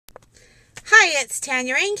Hi, it's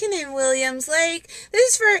Tanya Rankin in Williams Lake.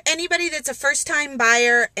 This is for anybody that's a first-time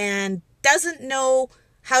buyer and doesn't know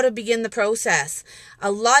how to begin the process.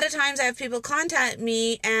 A lot of times I have people contact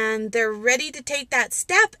me and they're ready to take that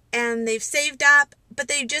step and they've saved up, but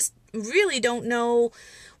they just really don't know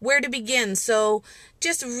where to begin. So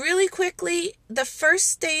just really quickly, the first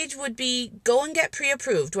stage would be go and get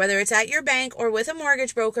pre-approved, whether it's at your bank or with a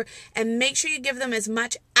mortgage broker, and make sure you give them as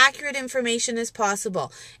much accurate information as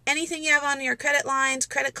possible. Anything you have on your credit lines,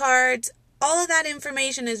 credit cards, all of that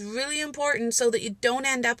information is really important so that you don't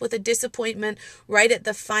end up with a disappointment right at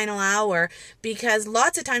the final hour, because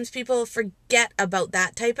lots of times people forget about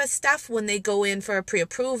that type of stuff when they go in for a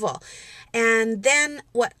pre-approval. And then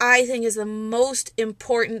what I think is the most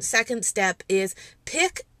important second step is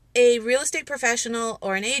pick a real estate professional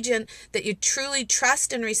or an agent that you truly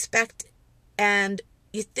trust and respect and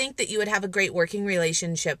you think that you would have a great working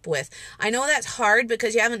relationship with. I know that's hard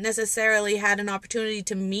because you haven't necessarily had an opportunity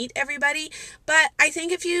to meet everybody, but I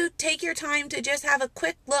think if you take your time to just have a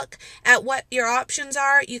quick look at what your options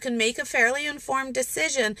are, you can make a fairly informed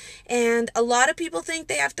decision. And a lot of people think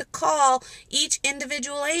they have to call each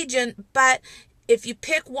individual agent, but if you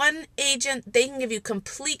pick one agent, they can give you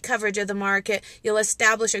complete coverage of the market. You'll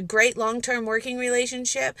establish a great long-term working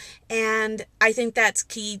relationship, and I think that's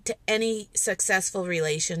key to any successful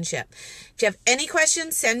relationship. If you have any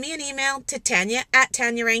questions, send me an email to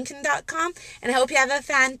Tanya@tanyarankin.com, and I hope you have a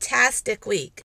fantastic week.